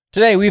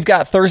Today, we've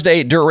got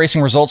Thursday dirt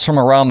racing results from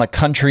around the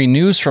country,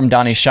 news from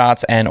Donnie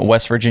Schatz and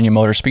West Virginia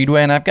Motor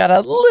Speedway, and I've got a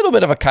little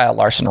bit of a Kyle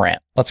Larson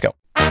rant. Let's go.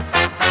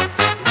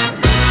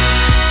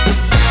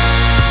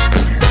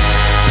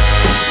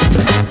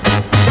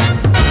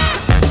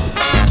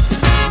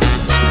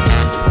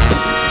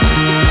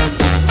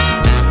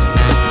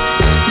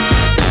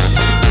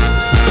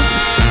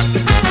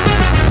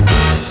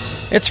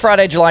 It's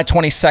Friday, July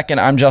 22nd.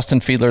 I'm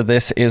Justin Fiedler.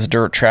 This is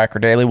Dirt Tracker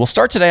Daily. We'll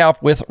start today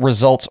off with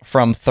results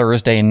from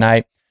Thursday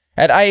night.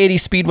 At I-80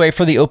 Speedway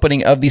for the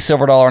opening of the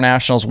Silver Dollar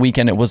Nationals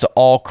weekend, it was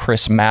all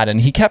Chris Madden.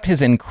 He kept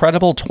his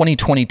incredible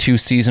 2022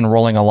 season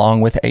rolling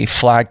along with a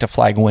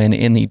flag-to-flag win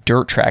in the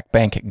Dirt Track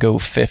Bank Go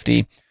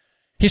 50.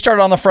 He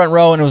started on the front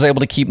row and was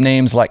able to keep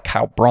names like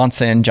Kyle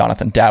Bronson,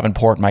 Jonathan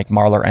Davenport, Mike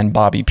Marlar, and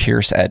Bobby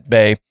Pierce at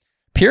bay.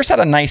 Pierce had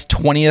a nice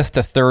 20th to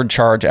 3rd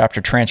charge after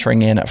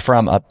transferring in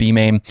from a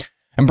B-main.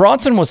 And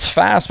Bronson was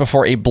fast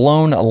before a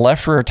blown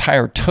left rear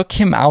tire took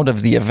him out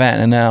of the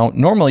event. And now,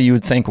 normally you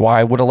would think,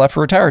 why would a left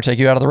rear tire take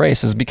you out of the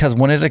race? Is because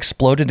when it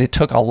exploded, it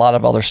took a lot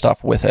of other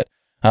stuff with it.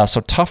 So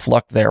tough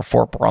luck there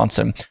for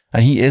Bronson.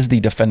 And he is the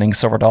defending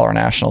Silver Dollar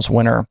Nationals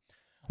winner.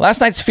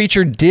 Last night's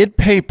feature did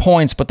pay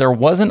points, but there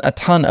wasn't a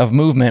ton of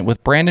movement,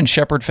 with Brandon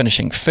Shepard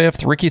finishing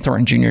 5th, Ricky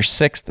Thornton Jr.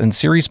 6th, and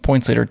series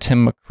points leader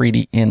Tim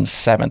McCready in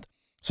 7th.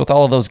 So with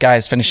all of those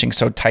guys finishing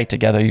so tight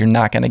together, you're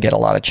not going to get a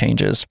lot of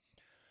changes.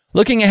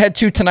 Looking ahead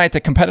to tonight,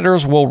 the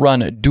competitors will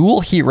run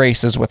dual heat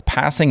races with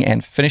passing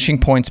and finishing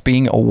points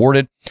being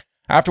awarded.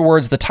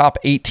 Afterwards, the top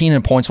 18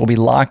 in points will be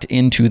locked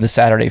into the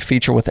Saturday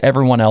feature, with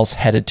everyone else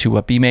headed to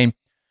a B-main.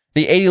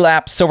 The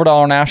 80-lap Silver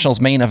Dollar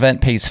Nationals main event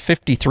pays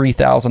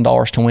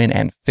 $53,000 to win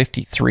and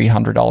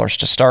 $5,300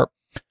 to start.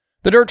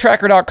 The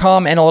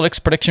DirtTracker.com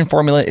analytics prediction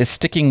formula is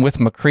sticking with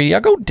McCready.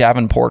 I'll go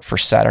Davenport for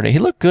Saturday. He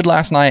looked good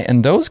last night,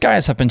 and those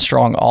guys have been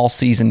strong all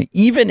season,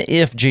 even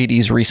if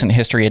JD's recent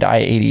history at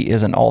I-80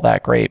 isn't all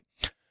that great.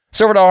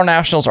 Silver Dollar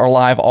Nationals are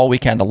live all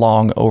weekend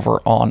long over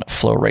on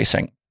Flow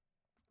Racing.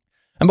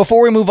 And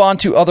before we move on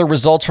to other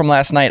results from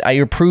last night, I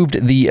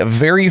approved the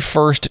very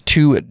first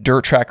 2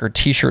 Dirt Tracker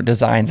t-shirt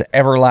designs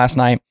ever last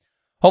night.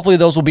 Hopefully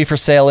those will be for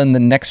sale in the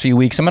next few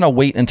weeks. I'm going to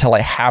wait until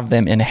I have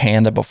them in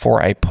hand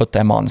before I put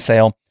them on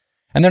sale.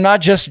 And they're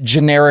not just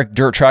generic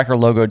Dirt Tracker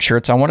logoed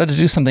shirts. I wanted to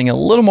do something a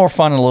little more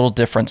fun and a little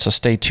different, so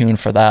stay tuned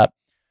for that.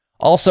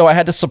 Also, I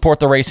had to support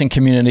the racing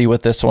community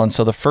with this one,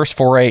 so the first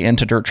foray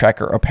into Dirt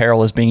Tracker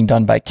apparel is being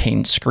done by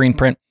Kane Screen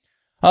Print.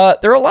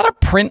 There are a lot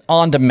of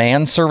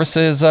print-on-demand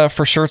services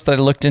for shirts that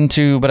I looked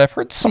into, but I've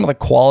heard some of the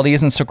quality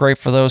isn't so great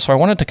for those, so I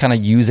wanted to kind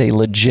of use a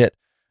legit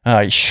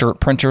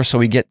shirt printer so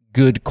we get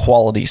good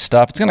quality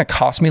stuff. It's going to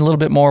cost me a little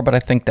bit more, but I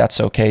think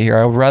that's okay here.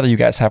 I would rather you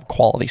guys have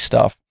quality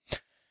stuff.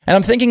 And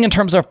I'm thinking in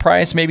terms of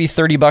price, maybe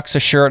 $30 a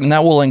shirt, and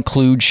that will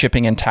include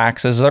shipping and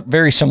taxes.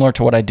 Very similar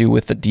to what I do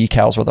with the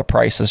decals, where the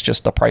price is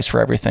just the price for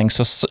everything.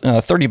 So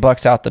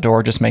 $30 out the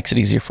door just makes it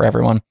easier for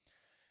everyone.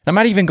 And I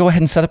might even go ahead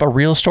and set up a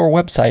real store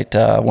website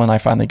when I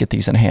finally get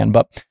these in hand.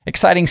 But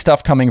exciting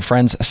stuff coming,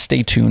 friends.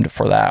 Stay tuned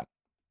for that.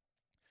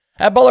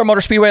 At Butler Motor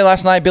Speedway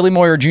last night, Billy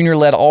Moyer Jr.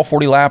 led all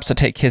 40 laps to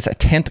take his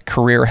 10th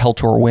career Hell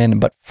Tour win,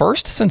 but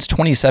first since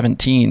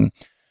 2017.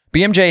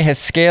 BMJ has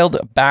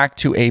scaled back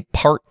to a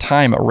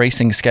part-time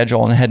racing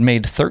schedule and had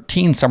made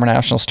 13 Summer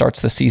National starts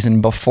this season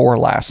before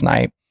last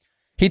night.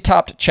 He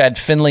topped Chad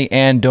Finley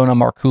and Dona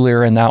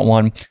Marculier in that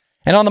one.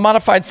 And on the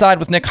modified side,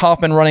 with Nick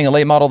Hoffman running a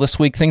late model this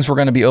week, things were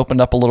going to be opened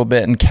up a little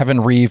bit, and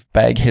Kevin Reeve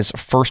bagged his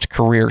first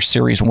career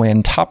series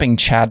win, topping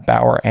Chad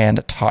Bauer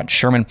and Todd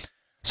Sherman.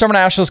 Summer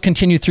Nationals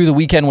continue through the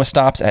weekend with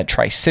stops at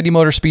Tri-City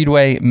Motor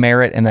Speedway,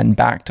 Merritt, and then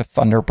back to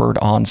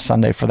Thunderbird on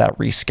Sunday for that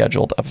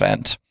rescheduled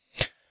event.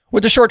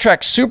 With the Short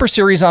Track Super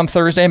Series on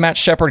Thursday, Matt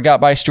Shepard got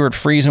by Stuart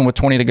Friesen with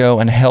 20 to go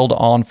and held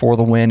on for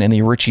the win in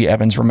the Richie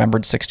Evans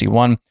Remembered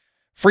 61.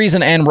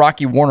 Friesen and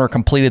Rocky Warner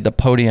completed the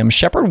podium.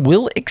 Shepard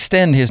will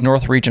extend his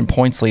North Region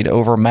points lead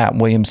over Matt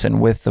Williamson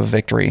with the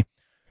victory.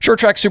 Short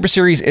Track Super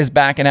Series is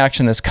back in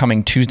action this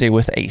coming Tuesday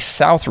with a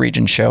South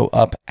Region show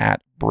up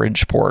at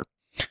Bridgeport.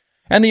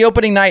 And the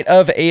opening night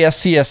of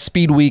ASCS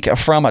Speed Week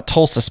from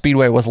Tulsa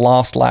Speedway was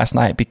lost last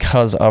night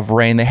because of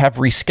rain. They have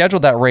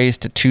rescheduled that race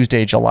to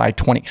Tuesday, July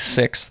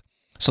 26th.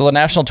 So the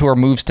National Tour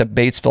moves to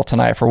Batesville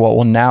tonight for what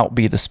will now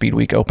be the Speed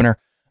Week opener.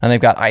 And they've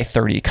got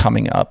I-30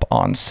 coming up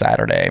on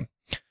Saturday.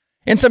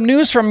 In some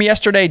news from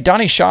yesterday,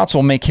 Donnie Schatz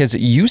will make his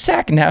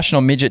USAC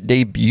National Midget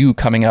debut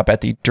coming up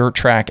at the dirt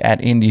track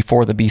at Indy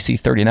for the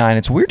BC39.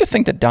 It's weird to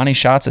think that Donnie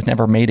Schatz has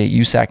never made a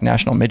USAC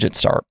National Midget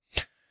start.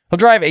 He'll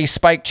drive a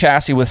spiked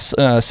chassis with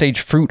sage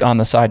fruit on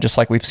the side, just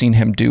like we've seen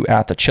him do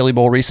at the Chili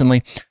Bowl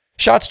recently.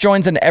 Schatz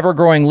joins an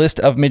ever-growing list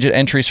of midget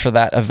entries for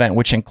that event,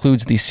 which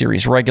includes the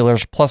series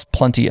regulars, plus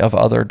plenty of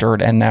other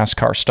dirt and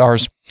NASCAR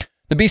stars.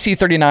 The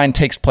BC39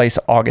 takes place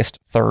August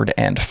 3rd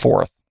and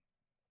 4th.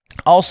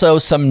 Also,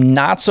 some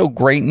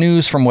not-so-great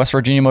news from West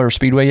Virginia Motor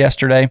Speedway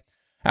yesterday.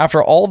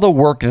 After all the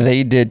work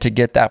they did to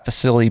get that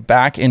facility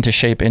back into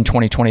shape in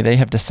 2020, they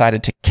have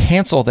decided to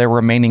cancel their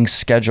remaining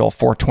schedule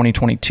for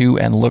 2022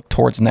 and look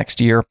towards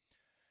next year.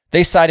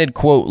 They cited,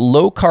 quote,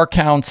 low car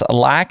counts,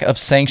 lack of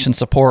sanction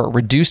support,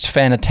 reduced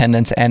fan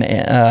attendance, and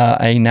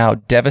a now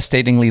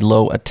devastatingly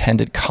low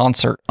attended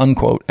concert,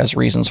 unquote, as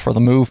reasons for the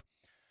move.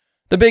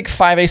 The big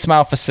 5/8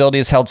 mile facility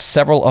has held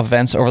several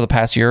events over the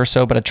past year or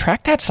so, but a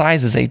track that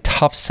size is a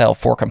tough sell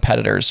for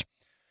competitors.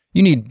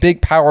 You need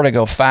big power to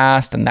go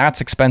fast, and that's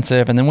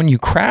expensive. And then when you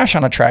crash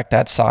on a track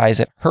that size,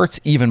 it hurts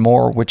even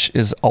more, which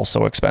is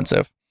also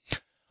expensive.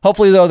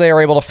 Hopefully, though, they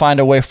are able to find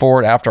a way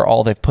forward after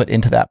all they've put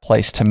into that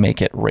place to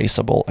make it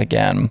raceable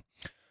again.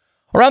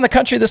 Around the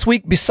country this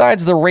week,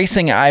 besides the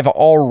racing I've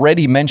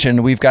already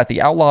mentioned, we've got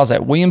the Outlaws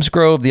at Williams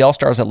Grove, the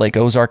All-Stars at Lake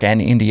Ozark,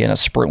 and Indiana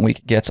Sprint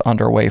Week gets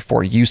underway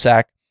for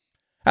USAC.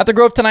 At the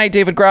Grove tonight,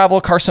 David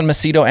Gravel, Carson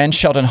Macedo, and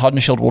Sheldon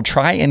Hudenshield will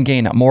try and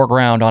gain more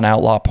ground on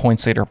Outlaw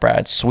points leader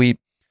Brad Sweet.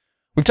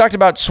 We've talked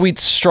about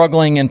Sweet's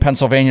struggling in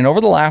Pennsylvania, and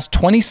over the last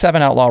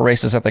 27 Outlaw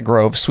races at the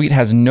Grove, Sweet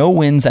has no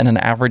wins and an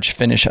average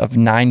finish of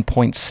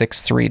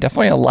 9.63.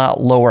 Definitely a lot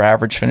lower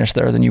average finish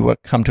there than you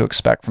would come to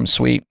expect from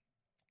Sweet.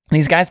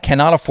 These guys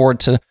cannot afford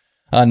to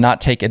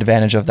not take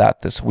advantage of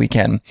that this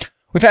weekend.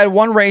 We've had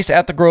one race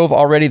at the Grove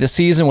already this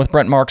season, with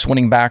Brent Marks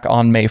winning back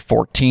on May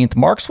 14th.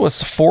 Marks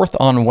was fourth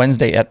on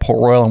Wednesday at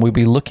Port Royal, and we'll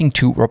be looking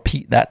to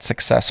repeat that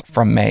success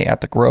from May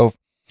at the Grove.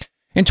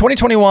 In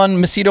 2021,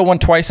 Macedo won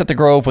twice at the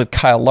Grove with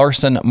Kyle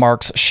Larson,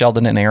 Marks,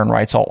 Sheldon, and Aaron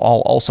Wrights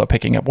all also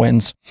picking up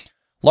wins.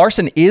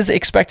 Larson is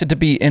expected to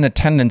be in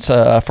attendance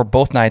for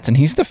both nights, and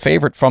he's the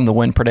favorite from the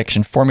win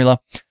prediction formula.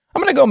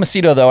 I'm going to go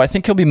Macedo, though. I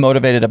think he'll be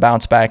motivated to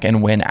bounce back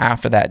and win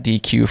after that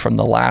DQ from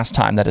the last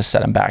time that has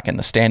set him back in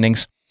the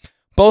standings.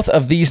 Both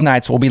of these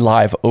nights will be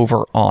live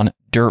over on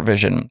Dirt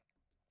Vision.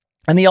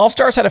 And the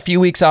All-Stars had a few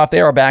weeks off.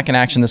 They are back in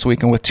action this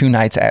weekend with 2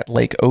 nights at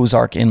Lake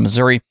Ozark in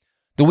Missouri.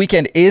 The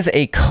weekend is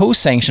a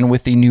co-sanction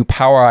with the new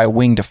POWRi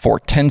Winged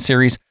 410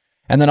 series,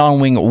 and the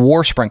non-wing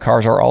War Sprint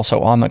cars are also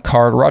on the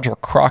card. Roger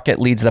Crockett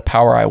leads the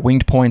POWRi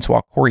Winged points,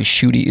 while Corey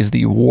Schutte is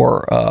the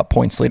War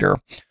points leader.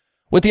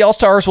 With the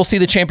All-Stars, we'll see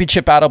the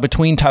championship battle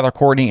between Tyler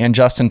Courtney and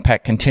Justin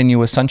Peck continue,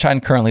 with Sunshine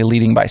currently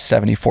leading by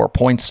 74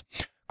 points.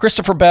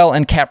 Christopher Bell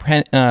and Cap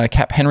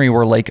Henry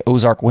were Lake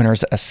Ozark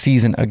winners a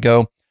season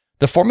ago.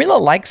 The formula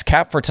likes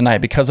Cap for tonight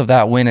because of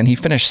that win, and he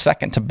finished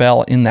second to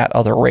Bell in that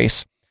other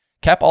race.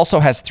 Cap also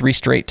has 3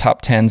 straight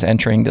top 10s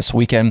entering this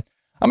weekend.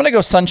 I'm going to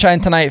go Sunshine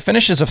tonight.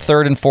 Finishes of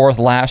 3rd and 4th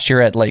last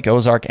year at Lake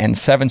Ozark, and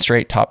 7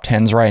 straight top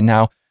 10s right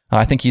now.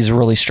 I think he's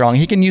really strong.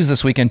 He can use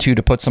this weekend, too,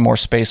 to put some more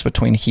space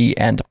between he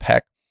and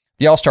Peck.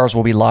 The All-Stars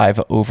will be live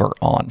over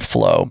on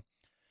Flow.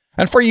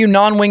 And for you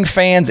non-wing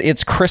fans,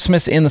 it's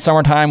Christmas in the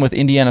summertime with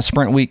Indiana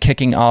Sprint Week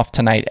kicking off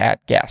tonight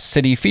at Gas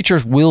City.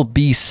 Features will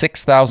be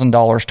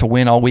 $6,000 to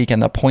win all week,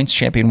 and the points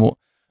champion will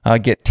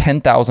get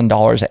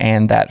 $10,000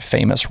 and that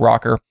famous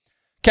rocker.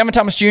 Kevin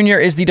Thomas Jr.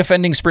 is the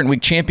defending Sprint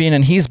Week champion,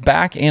 and he's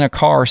back in a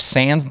car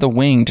sans the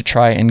wing to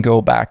try and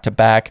go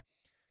back-to-back.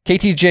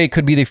 KTJ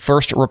could be the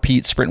first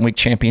repeat Sprint Week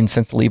champion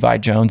since Levi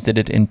Jones did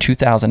it in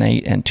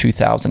 2008 and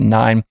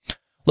 2009.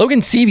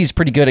 Logan Seavey's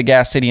pretty good at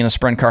Gas City in a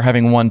sprint car,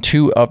 having won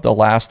 2 of the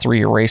last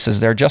 3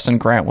 races there. Justin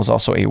Grant was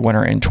also a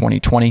winner in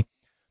 2020.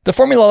 The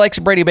formula likes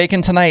Brady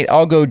Bacon tonight.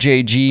 I'll go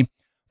JG.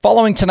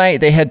 Following tonight,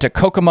 they head to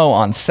Kokomo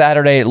on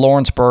Saturday,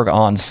 Lawrenceburg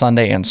on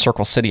Sunday, and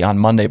Circle City on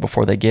Monday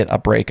before they get a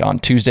break on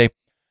Tuesday.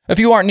 If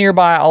you aren't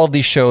nearby, all of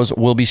these shows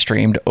will be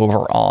streamed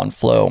over on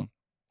Flow.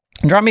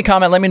 Drop me a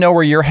comment. Let me know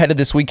where you're headed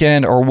this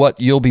weekend or what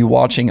you'll be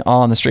watching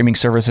on the streaming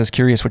services.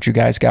 Curious what you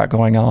guys got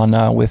going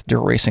on with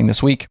dirt racing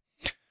this week.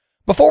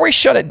 Before we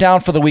shut it down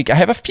for the week, I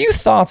have a few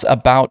thoughts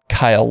about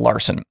Kyle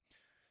Larson.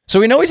 So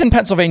we know he's in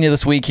Pennsylvania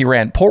this week. He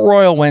ran Port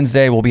Royal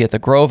Wednesday, will be at the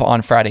Grove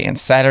on Friday and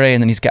Saturday,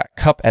 and then he's got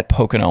Cup at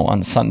Pocono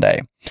on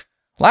Sunday.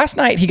 Last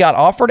night, he got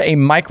offered a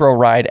micro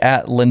ride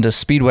at Linda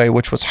Speedway,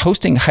 which was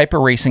hosting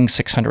Hyper Racing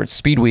 600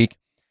 Speed Week,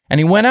 and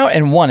he went out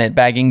and won it,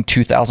 bagging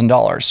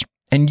 $2,000.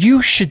 And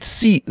you should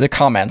see the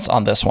comments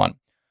on this one.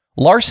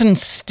 Larson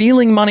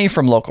stealing money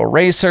from local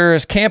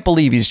racers, can't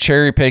believe he's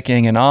cherry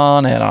picking, and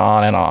on and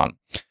on and on.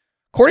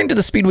 According to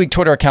the Speedweek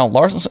Twitter account,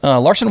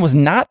 Larson was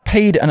not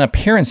paid an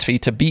appearance fee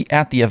to be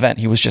at the event.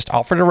 He was just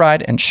offered a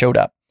ride and showed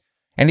up.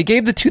 And he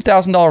gave the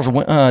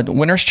 $2,000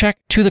 winner's check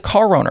to the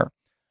car owner.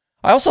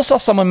 I also saw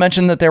someone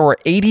mention that there were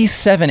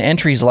 87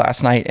 entries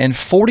last night and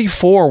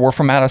 44 were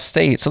from out of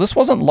state. So this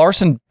wasn't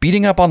Larson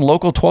beating up on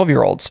local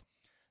 12-year-olds.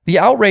 The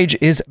outrage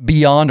is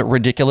beyond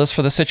ridiculous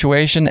for the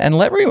situation. And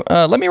let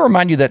me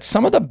remind you that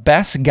some of the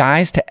best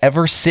guys to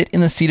ever sit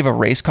in the seat of a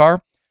race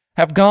car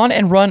have gone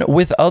and run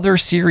with other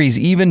series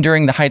even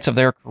during the heights of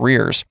their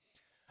careers.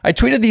 I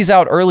tweeted these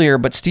out earlier,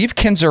 but Steve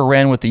Kinzer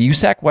ran with the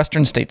USAC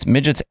Western States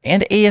Midgets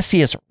and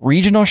ASCS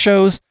regional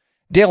shows.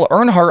 Dale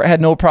Earnhardt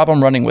had no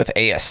problem running with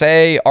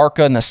ASA,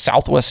 ARCA, and the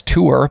Southwest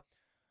Tour.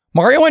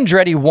 Mario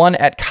Andretti won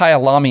at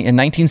Kyalami in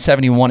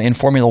 1971 in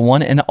Formula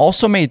One and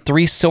also made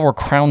 3 Silver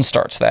Crown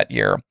starts that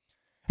year.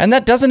 And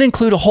that doesn't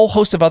include a whole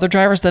host of other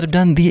drivers that have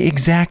done the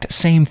exact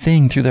same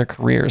thing through their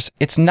careers.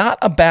 It's not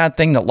a bad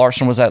thing that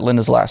Larson was at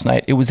Linda's last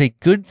night. It was a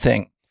good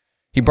thing.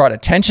 He brought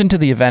attention to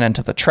the event and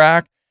to the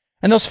track,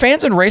 and those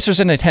fans and racers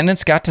in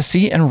attendance got to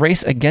see and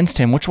race against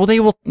him, which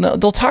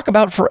they'll talk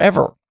about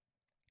forever.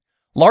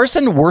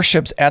 Larson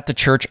worships at the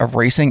Church of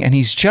Racing, and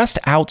he's just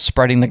out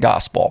spreading the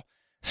gospel.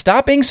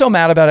 Stop being so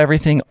mad about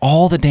everything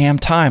all the damn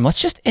time.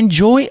 Let's just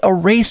enjoy a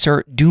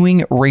racer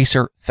doing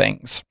racer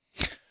things.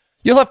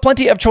 You'll have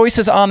plenty of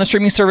choices on the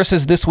streaming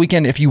services this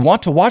weekend if you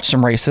want to watch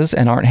some races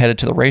and aren't headed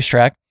to the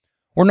racetrack.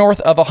 We're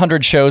north of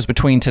 100 shows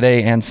between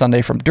today and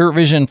Sunday from Dirt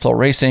Vision, Flow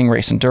Racing,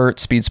 Racing Dirt,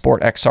 Speed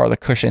Sport, XR, The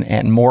Cushion,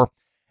 and more.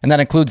 And that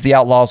includes the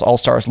Outlaws,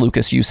 All-Stars,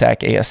 Lucas, USAC,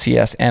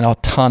 ASCS, and a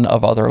ton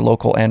of other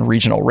local and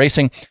regional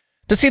racing.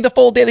 To see the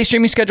full daily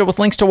streaming schedule with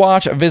links to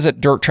watch, visit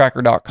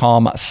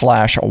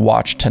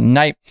dirttracker.com/watch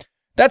tonight.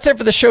 That's it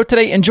for the show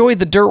today. Enjoy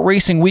the dirt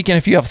racing weekend.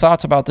 If you have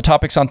thoughts about the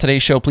topics on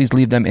today's show, please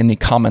leave them in the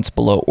comments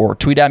below or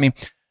tweet at me.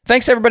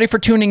 Thanks everybody for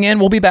tuning in.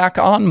 We'll be back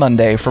on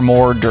Monday for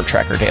more Dirt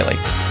Tracker Daily.